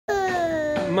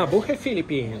Mabuhay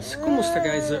Philippines! Kumusta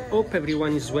guys? Hope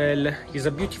everyone is well. It's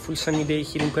a beautiful sunny day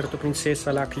here in Puerto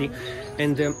Princesa, luckily.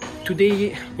 And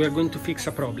today we are going to fix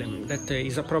a problem. That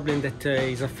is a problem that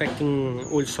is affecting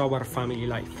also our family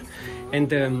life. And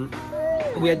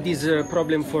we had this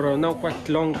problem for now quite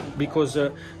long because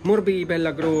more baby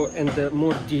Bella grow and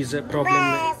more this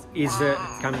problem is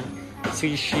coming.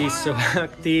 See, she's so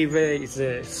active,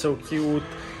 is so cute,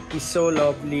 is so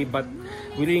lovely, but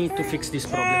we really need to fix this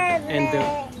problem. And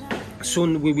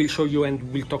soon we will show you and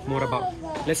we'll talk more about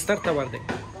it. Let's start our day.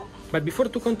 But before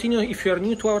to continue, if you are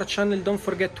new to our channel, don't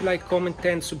forget to like, comment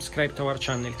and subscribe to our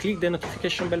channel. Click the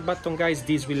notification bell button, guys.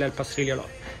 This will help us really a lot.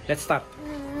 Let's start.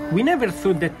 We never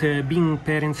thought that being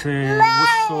parents was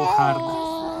so hard,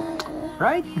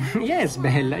 right? Yes,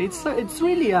 Bella, it's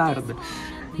really hard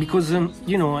because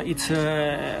you know, it's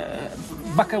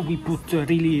back we put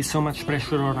really so much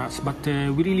pressure on us, but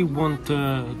we really want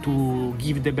to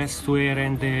give the best to her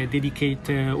and dedicate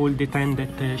all the time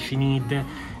that she needs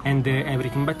and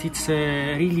everything. But it's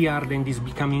really hard, and it's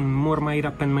becoming more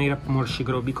Myra and Myra more she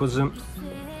grows, because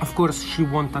of course she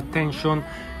wants attention.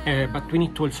 But we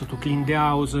need to also to clean the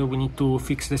house, we need to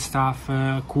fix the stuff,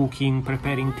 cooking,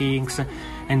 preparing things,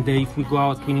 and if we go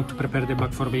out we need to prepare the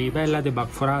bag for baby Bella, the bag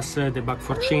for us, the bag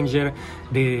for changer,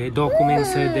 the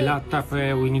documents, the laptop,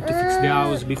 we need to fix the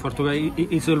house before to go.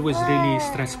 It's always really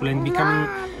stressful and becoming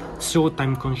so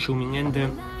time consuming, and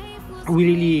we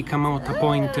really come out a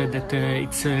point that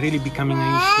it's really becoming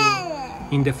an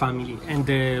issue in the family, and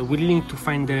we really need to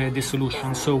find the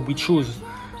solution. So we choose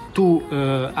to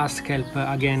ask help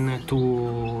again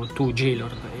to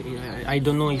Jailor. I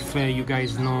don't know if you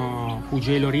guys know who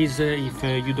Jailor is. If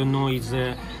you don't know, is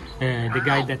the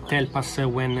guy that helped us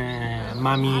when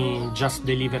mommy just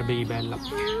delivered baby Bella.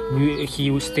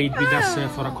 He stayed with us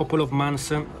for a couple of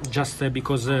months just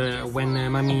because when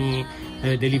mommy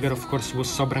delivered, of course, was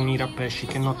so banged up, she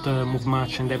cannot move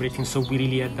much and everything, so we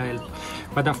really had help.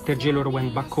 But after Jailor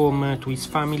went back home to his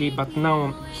family, but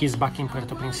now he's back in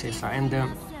Puerto Princesa, and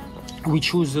we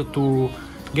choose to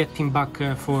get him back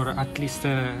for at least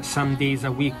some days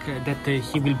a week, that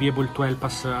he will be able to help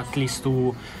us at least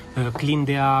to clean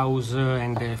the house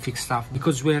and fix stuff,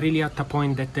 because we're really at a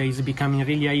point that is becoming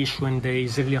really an issue and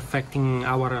is really affecting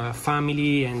our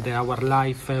family and our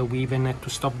life. We even had to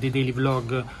stop the daily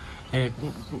vlog.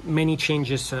 Many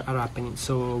changes are happening,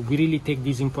 so we really take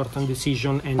this important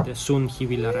decision, and soon he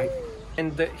will arrive.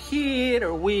 And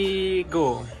here we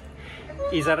go.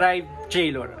 He's arrived,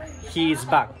 Jailor. He is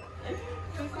back.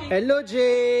 Hello,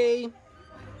 Jay.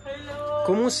 Hello.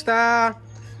 Kumusta?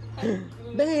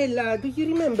 Bella, do you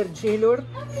remember Jailor?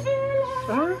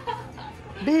 Huh?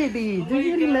 Baby, do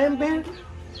you remember?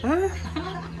 Huh?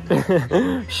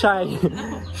 Shy.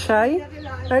 Shy?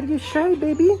 Are you shy,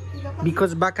 baby?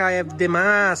 Because back I have the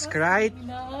mask, right?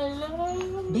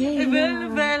 Bella,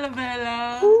 Bella,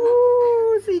 Bella.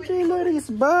 Ooh, see, Jailor is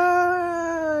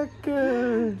back.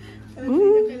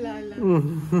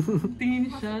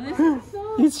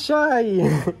 He's shy.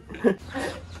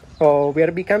 Oh, we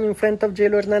are becoming friend of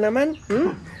Jailor Nanaman.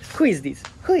 Who is this?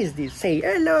 Who is this? Say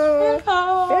hello.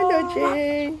 Hello,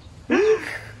 Jay.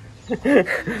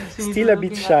 Still a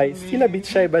bit shy. Still a bit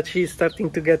shy, but she's starting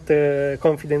to get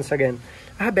confidence again.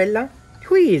 Ah, Bella?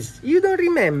 Who is? You don't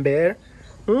remember?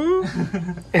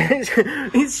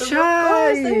 It's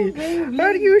shy.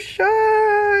 Are you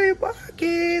shy?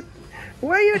 Bucket.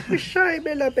 Why are you shy,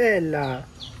 Bella Bella?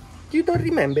 You don't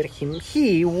remember him?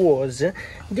 He was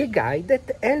the guy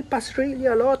that helped us really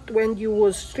a lot when you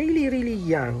was really, really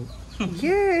young.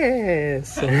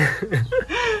 Yes.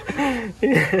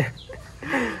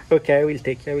 Okay, I will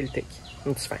take you.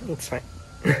 It's fine, it's fine.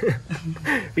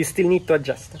 We still need to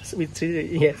adjust.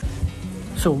 Yes.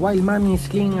 So while mommy is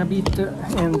cleaning a bit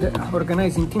and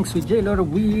organizing things with Jailor,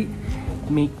 we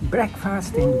make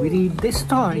breakfast and we read the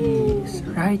stories,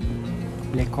 right?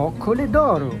 Le coccole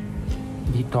d'oro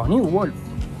di Tony Wolf.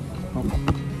 Okay.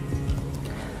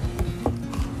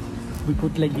 We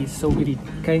put like this, so we read,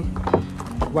 okay?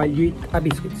 While you eat a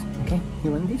biscuit, okay?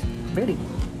 You want this? Very good,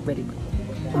 very good.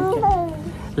 Okay.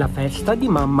 La festa di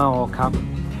mamma Oca.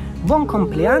 Buon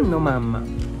compleanno, mamma.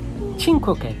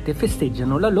 5 occhette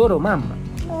festeggiano la loro mamma.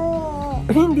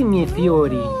 Prendi i miei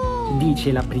fiori,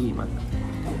 dice la prima.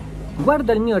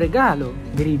 Guarda il mio regalo,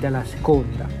 grida la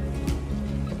seconda.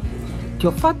 Ti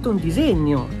ho fatto un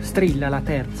disegno, strilla la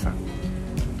terza.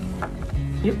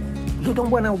 You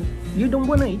don't wanna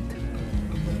eat?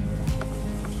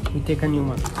 We take a new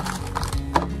one.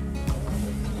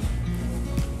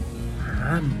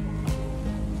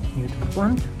 You don't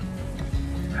want?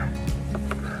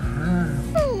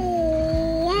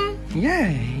 Yeah.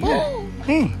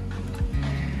 Hey.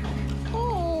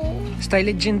 Stai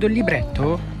leggendo il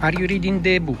libretto? Are you reading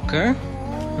the book?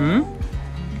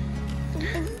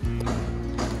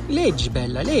 Leggi,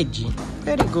 bella, leggi.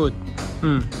 Very good.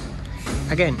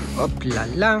 Again. Op là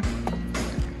là.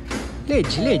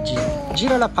 Leggi, leggi.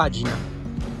 Gira la pagina.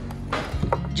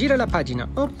 Gira la pagina.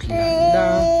 Op là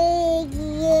là.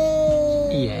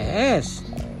 Yes.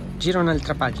 Gira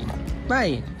un'altra pagina.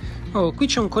 Vai. Oh, qui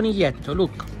c'è un coniglietto,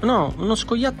 look. No, uno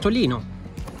scoiattolino.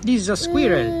 This is a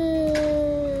squirrel.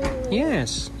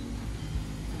 Yes.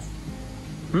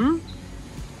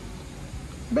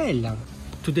 Bella.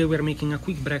 Today we're making a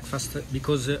quick breakfast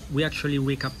because we actually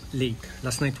wake up late.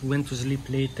 Last night we went to sleep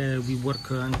late, we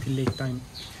work until late time.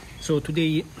 So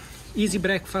today, easy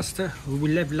breakfast. We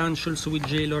will have lunch also with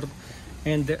J-Lord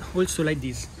and also like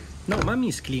this. No, mommy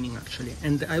is cleaning actually,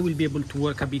 and I will be able to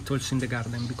work a bit also in the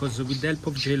garden because with the help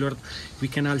of J-Lord we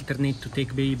can alternate to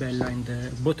take baby Bella and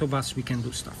both of us we can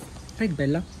do stuff. Right,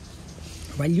 Bella?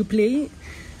 While you play,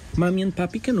 mommy and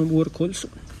papi can work also.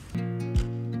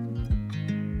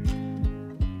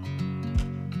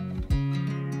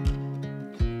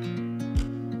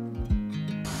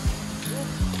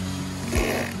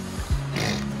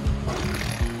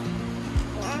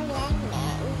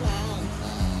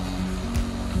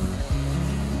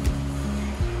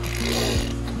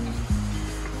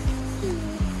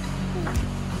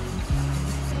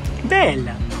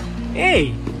 Bella!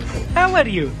 Hey! How are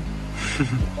you?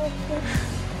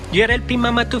 You are helping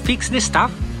Mama to fix the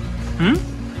stuff?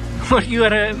 Or you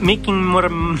are making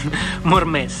more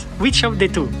mess? Which of the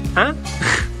two? Huh?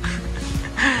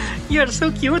 You are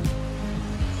so cute!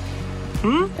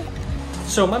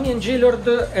 So Mommy and J-Lord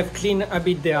have cleaned a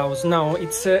bit the house. Now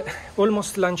it's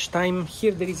almost lunchtime.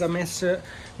 Here there is a mess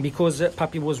because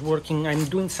Papi was working. I'm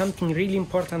doing something really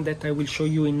important that I will show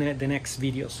you in the next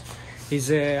videos. Is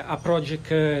a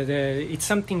project, it's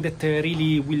something that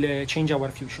really will change our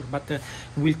future, but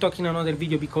we'll talk in another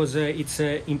video because it's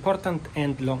important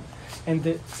and long.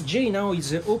 And Jay now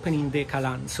is opening the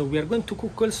Kalan, so we are going to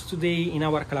cook also today in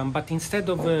our Kalan, but instead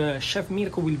of Chef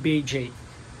Mirco will be Jay.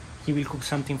 He will cook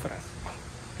something for us.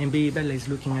 And Baby Bella is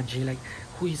looking at Jay like,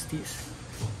 who is this?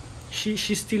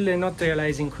 She's still not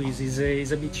realizing who is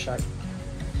a bit shy.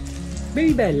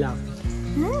 Baby Bella,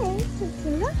 Hi.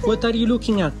 what are you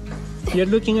looking at? You're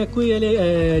looking at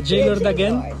J-Lord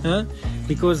again? Huh?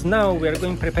 Because now we are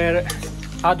going to prepare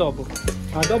adobo.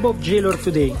 Adobo of J-Lord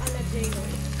today.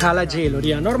 Cala J-Lord.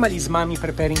 Yeah, normally is mommy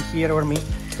preparing here or me.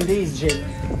 Today is J-Lord.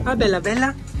 Ah, Bella,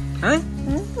 Bella? Huh?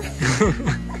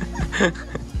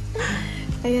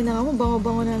 Ayan na nga,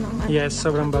 bango-bango na naman. Yes,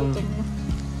 sobrang bango.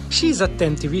 She's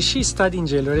attentive. She's studying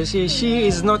J-Lord. She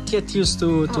is not yet used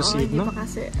to see it, no?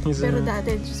 Kasi. Pero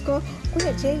dati, Diyos ko,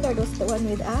 Kuya J-Lord was the one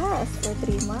with us for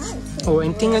 3 months. Oh,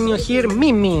 and tingnan nyo here,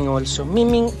 miming also.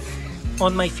 Miming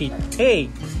on my feet.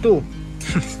 Hey, two.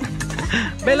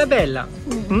 Bella, Bella.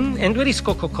 And where is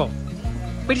Coco?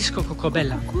 Where is Coco,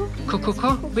 Bella? Coco?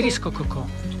 Where is Coco?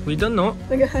 We don't know.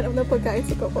 Naghahanap na pagkain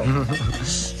si Coco.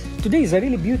 Today is a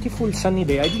really beautiful sunny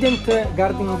day. I didn't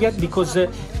garden yet because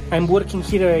I'm working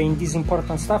here in this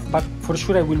important stuff, but for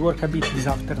sure I will work a bit this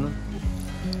afternoon.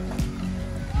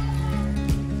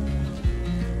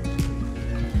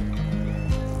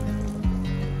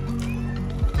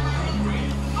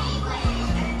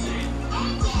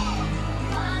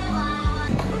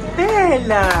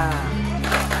 Bella!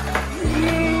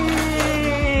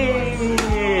 Yay!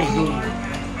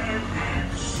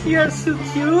 You are so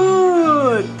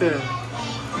cute!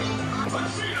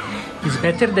 It's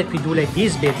better that we do like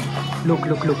this, baby. Look.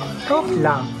 Oh,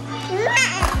 lamb.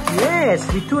 Yes,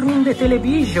 returning the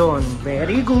television.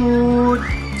 Very good.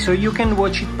 So you can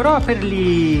watch it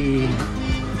properly.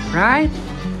 Right?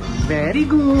 Very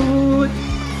good.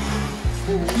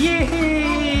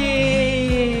 Yay!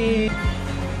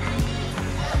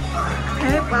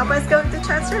 Okay, Papa is going to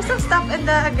transfer some stuff in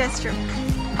the guest room.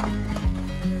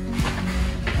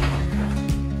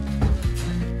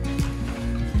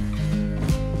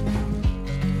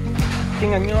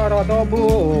 Tingnan nyo araw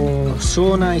adobo.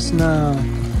 So nice na.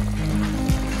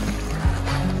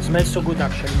 Smells so good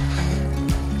actually.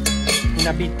 In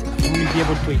a bit we will be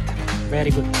able to eat. Very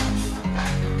good.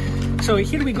 So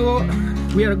here we go.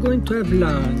 We are going to have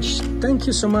lunch. Thank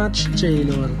you so much,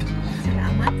 J-Lord.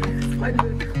 Salamat.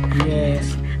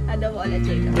 Yes. Adobo ala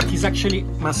J-Lord. That is actually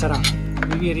masarap.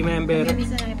 We will remember.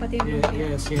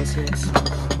 Yes.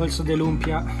 Also the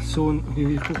lumpia. Soon we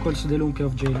will cook also the lumpia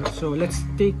of J-Lord. So let's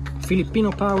take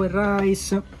Filipino power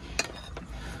rice.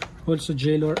 Also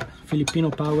J-Lord,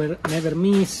 Filipino power, never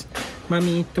miss.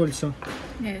 Mommy eat also.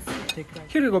 Yes.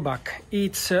 Here we go back.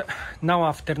 It's now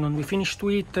afternoon. We finished to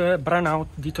eat, brown out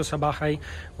dito sa bahay.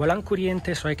 Walang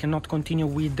kuryente, so I cannot continue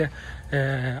with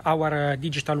our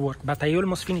digital work. But I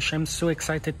almost finished. I'm so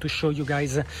excited to show you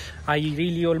guys. I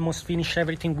really almost finished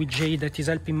everything with Jay that is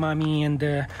helping mommy,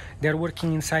 and they're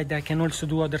working inside. I can also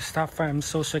do other stuff. I'm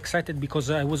so excited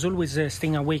because I was always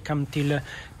staying awake until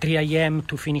 3 a.m.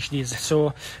 to finish this.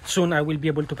 So soon I will be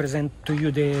able to present to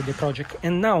you the project.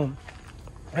 And now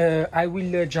I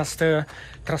will just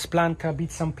transplant a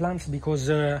bit some plants because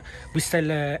we still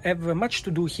have much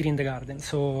to do here in the garden.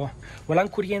 So walang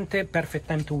kuryente, perfect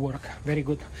time to work. Very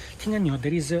good. Tingnan nyo,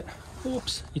 there is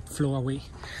oops, it flew away.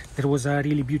 There was a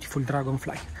really beautiful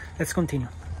dragonfly. Let's continue.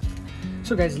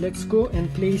 So guys, let's go and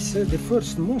place the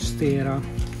first monstera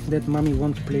that mommy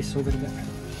want to place over there.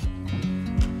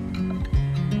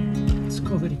 Let's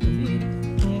cover it a bit.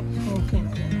 Okay.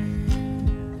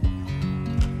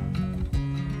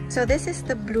 So this is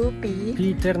the blue pea.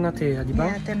 Pea ternatea, di ba?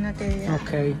 Yeah, ternatea.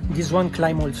 Okay, this one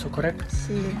climb also, correct?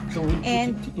 See. So we'll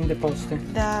And put it in the poste.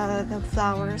 the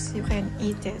flowers, you can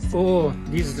eat it. Oh,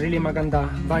 this is really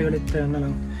maganda. Violet na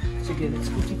lang. Sige,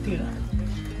 let's put it here.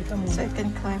 Kita mo. So it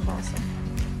can climb also.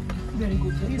 Very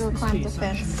good. There is We'll the climb the space,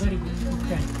 fence. actually. Very good.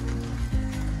 Okay.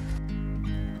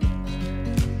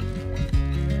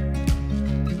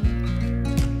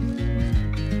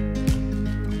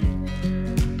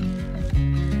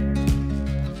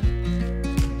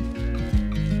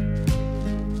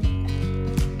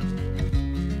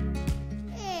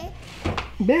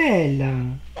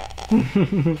 Bella!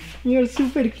 You're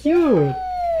super cute!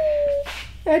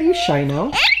 Are you shy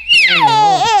now?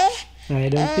 Oh, no. I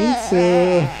don't think so.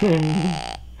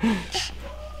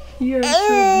 You're so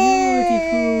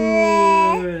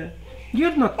beautiful!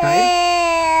 You're not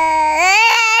tired?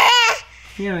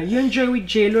 Yeah, you enjoy with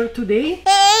Jailor today?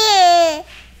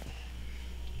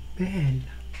 Bella!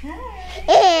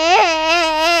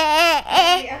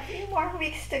 A few more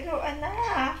weeks to go,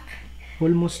 anak.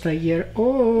 Almost a year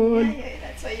old. Yeah,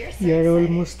 that's why you're so You're excited.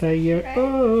 almost a year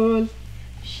old.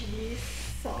 She's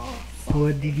so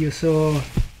What did you saw?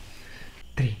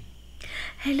 3.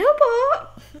 Hello po!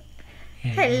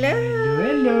 Hello!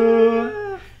 Hello!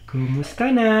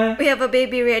 Kumusta na? We have a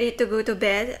baby ready to go to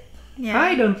bed. Yeah.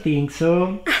 I don't think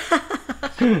so.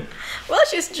 Well,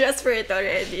 she's dressed for it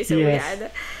already. So Yes.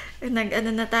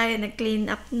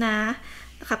 nag-clean up na.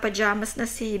 Naka-pajamas na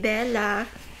si Bella.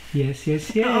 Yes.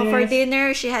 For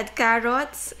dinner, she had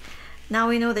carrots.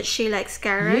 Now we know that she likes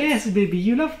carrots. Yes, baby,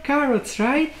 you love carrots,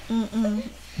 right?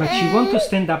 But she wants to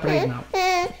stand up right now.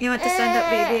 You want to stand up,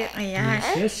 baby? Ayan.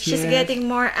 Yes, She's yes. getting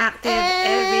more active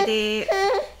every day.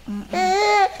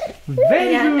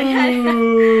 Very Ayan,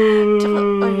 good.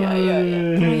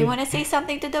 Tsaka, you want to say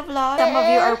something to the vlog? Some of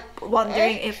you are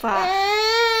wondering if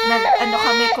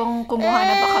kung kumuha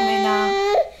na ba kami ng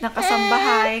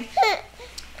kasambahay.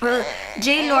 Well,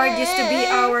 J. Lord used to be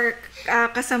our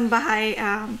kasambahay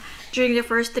during the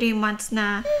first 3 months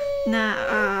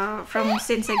from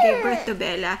since I gave birth to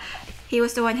Bella. He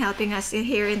was the one helping us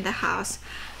here in the house.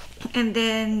 And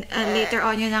then later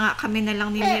on, yun na nga, kami na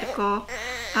lang ni Mirco.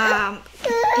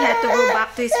 He had to go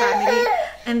back to his family.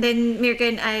 And then Mirco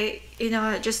and I,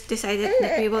 just decided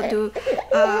that we will do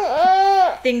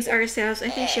things ourselves.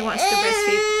 I think she wants to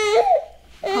breastfeed.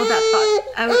 Hold that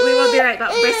thought. We will be right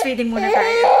back. Breastfeeding muna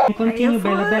tayo. Continue,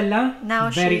 Bella. Now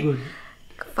Very she good.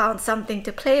 found something to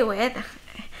play with.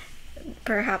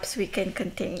 Perhaps we can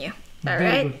continue.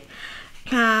 Very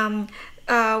Alright?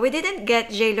 We didn't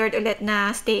get J-Lord ulit na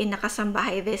stay in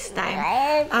nakasambahay this time.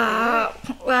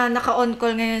 Naka-on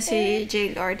call ngayon si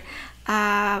J-Lord.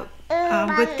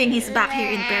 Good thing he's back here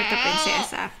in Puerto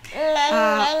Princesa.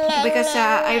 Because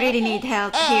I really need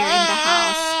help here in the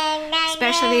house.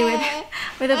 Especially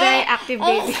with a very active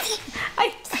baby.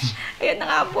 Ay, ayun na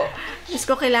nga po. Diyos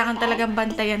ko, kailangan talagang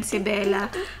bantayan si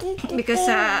Bella. Because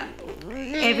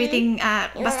everything,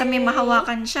 basta may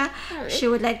mahawakan siya, she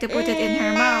would like to put it in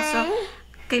her mouth. So,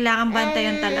 kailangan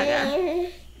bantayan talaga.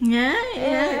 Yeah.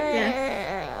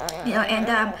 And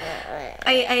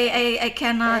I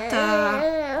cannot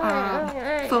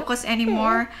focus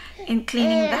anymore in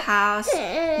cleaning the house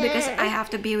because I have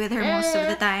to be with her most of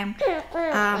the time.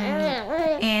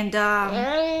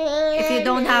 If you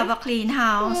don't have a clean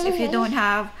house, if you don't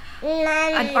have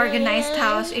an organized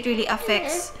house, it really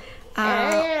affects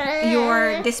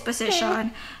your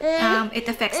disposition. It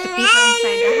affects the people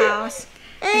inside the house.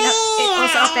 It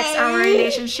also affects our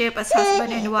relationship as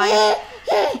husband and wife.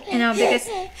 Because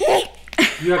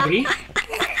You agree?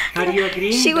 Are you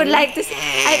agreeing? she would like to.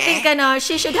 I think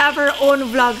she should have her own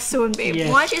vlog soon, babe.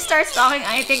 Yes. Once she starts talking,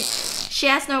 I think she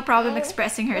has no problem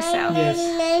expressing herself. Yes,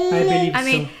 I believe I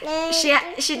mean, so.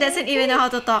 she doesn't even know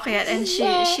how to talk yet, and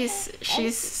she's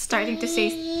starting to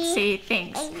say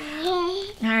things.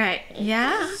 All right,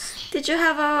 yeah. Did you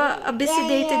have a busy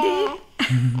day today?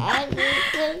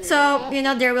 So you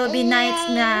know there will be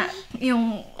nights na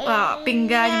yung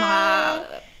pinggan, yung mga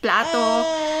plato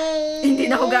hindi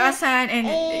nahugasan, and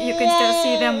you can still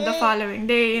see them the following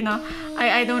day. You know,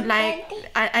 I don't like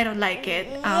it.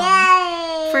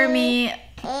 For me,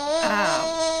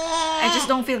 I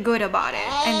just don't feel good about it.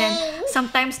 And then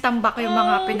sometimes tambak yung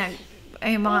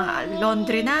mga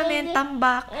laundry namin,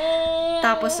 tambak.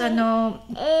 Tapos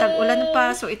tag-ulan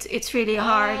pa, so it's really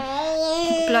hard.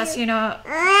 Plus, you know,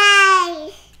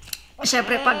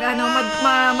 syempre pag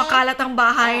makalat ang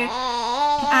bahay,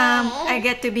 I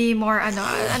get to be more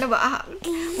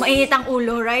mainit ang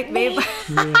ulo, right, babe?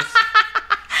 Yes.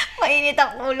 Mainit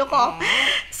ang ulo ko.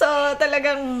 So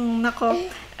talagang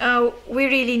we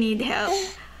really need help.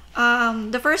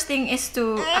 The first thing is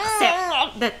to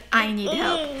accept that I need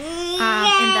help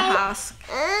in the house.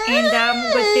 And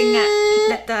good thing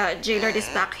that the J-Lord is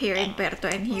back here in Puerto,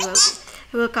 and he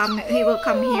will come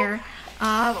here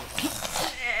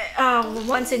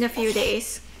once in a few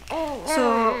days.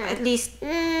 So at least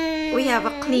we have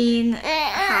a clean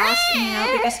house, you know,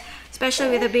 because especially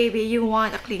with a baby, you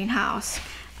want a clean house,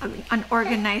 an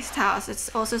organized house. It's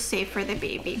also safe for the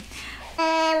baby.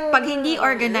 Pag hindi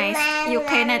organized, you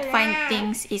cannot find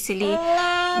things easily.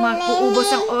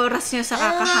 Mag-uubos ang oras nyo sa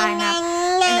kakahanap.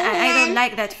 And I don't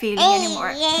like that feeling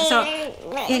anymore. So,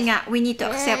 yun nga, we need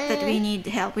to accept that we need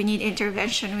help. We need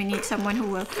intervention. We need someone who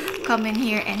will come in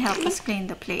here and help us clean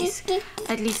the place.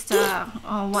 At least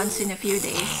once in a few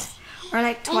days. Or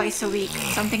like twice a week.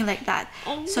 Something like that.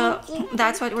 So,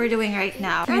 that's what we're doing right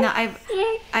now. You know, I've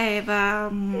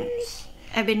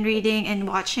been reading and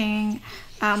watching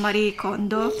Marie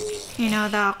Kondo, you know,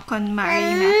 the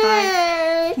KonMari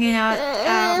method, you know,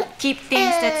 keep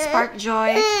things that spark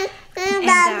joy, and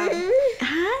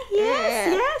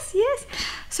yes.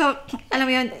 So, alam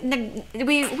mo yun,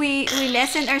 we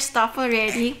lessened our stuff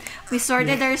already. We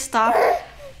sorted our stuff,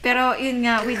 pero yun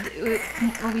nga,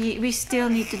 we still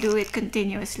need to do it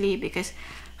continuously because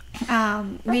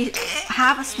we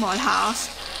have a small house.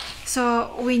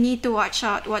 So we need to watch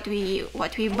out what we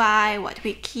buy, what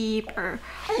we keep, or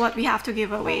what we have to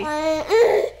give away.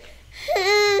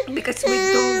 Because we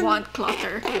don't want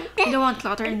clutter. We don't want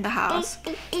clutter in the house.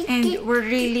 And we're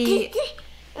really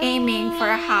aiming for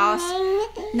a house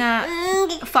na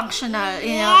functional,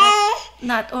 you know,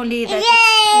 not only that it's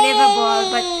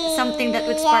livable, but something that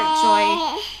would spark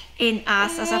joy in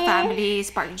us as a family,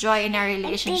 spark joy in our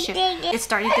relationship. It's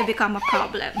starting to become a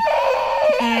problem.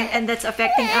 And that's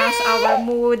affecting us, our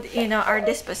mood, you know, our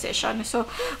disposition. So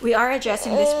we are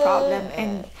addressing this problem,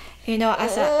 and you know,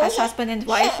 as husband and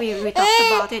wife, we talked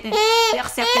about it, and we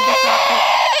accepted the fact that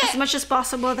as much as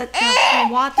possible that we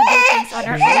want to do things on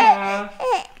our own.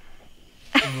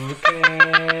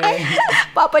 Okay.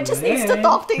 Papa just needs to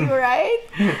talk to you, right?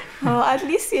 Oh, at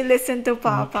least you listen to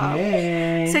Papa.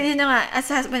 Okay. So you know, as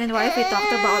husband and wife, we talked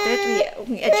about it.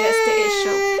 We addressed the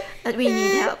issue that we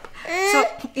need help. So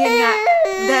yun nga,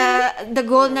 the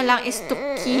goal na lang is to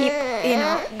keep, you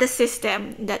know, the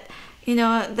system that, you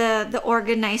know, the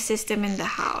organized system in the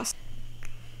house.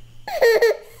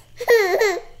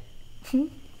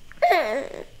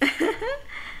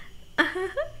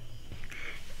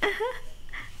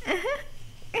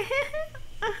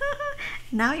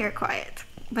 Now you're quiet,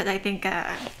 but I think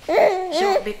she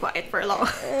won't be quiet for long.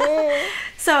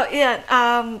 So yeah,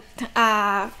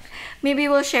 maybe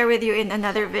we'll share with you in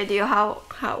another video how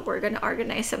we're gonna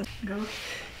organize some.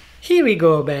 Here we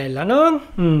go, Bella, no?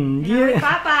 Now,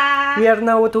 Papa. We are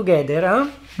now together, huh?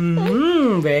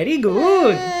 Very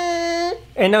good.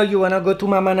 And now you wanna go to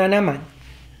Mama Nanaman?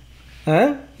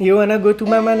 Huh? You wanna go to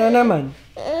Mama Nanaman?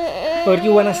 Or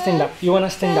you wanna stand up? You wanna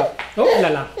stand up? Oh, la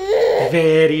la.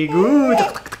 Very good.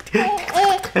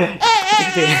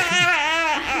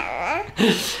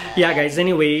 Yeah, guys,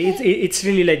 anyway, it's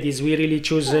really like this. We really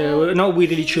choose,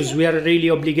 we are really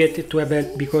obligated to have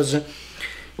help because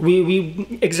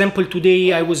example,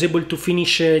 today I was able to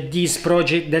finish this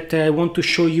project that I want to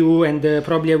show you, and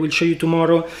probably I will show you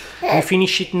tomorrow. We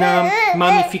finish it now.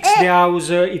 Mommy fixed the house.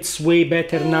 It's way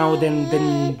better now than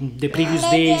the previous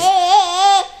days.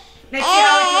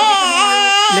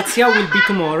 Let's see how it will be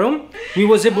tomorrow. We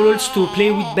was able also to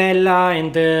play with Bella,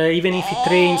 and even if it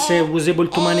rains, was able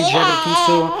to manage everything.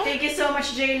 So Thank you so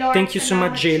much, J-Lord. thank you so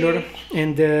much, J-Lord.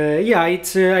 And yeah,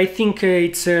 it's I think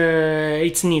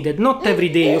it's needed. Not every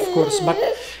day, of course, but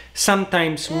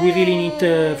sometimes we really need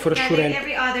for sure help.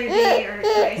 Every other day or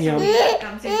twice Yeah. a week, it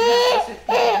comes in to help us with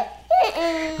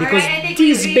because Alright, I think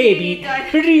this we baby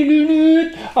really really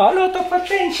need a lot of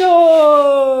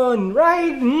attention,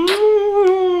 right?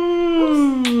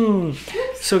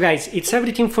 So guys, it's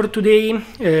everything for today.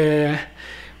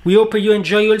 We hope you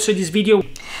enjoy also this video.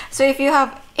 So if you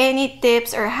have any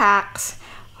tips or hacks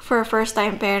for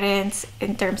first-time parents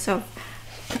in terms of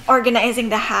organizing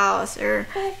the house, or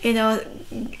you know,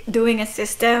 doing a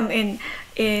system in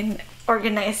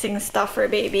organizing stuff for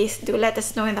babies, do let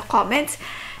us know in the comments.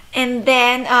 And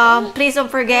then please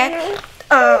don't forget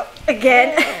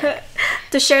again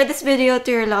to share this video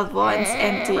to your loved ones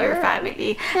and to your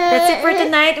family. That's it for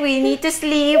tonight. We need to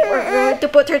sleep. We're going to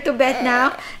put her to bed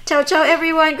now. Ciao ciao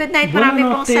everyone. Good night. Marami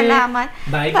pong salamat.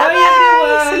 Bye bye, Bye-bye.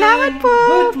 everyone. Salamat po.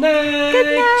 Good night.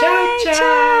 Good night. Ciao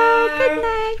ciao. Good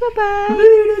night. Bye-bye.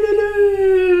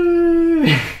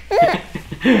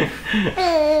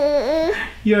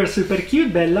 You're super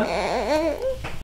cute, Bella.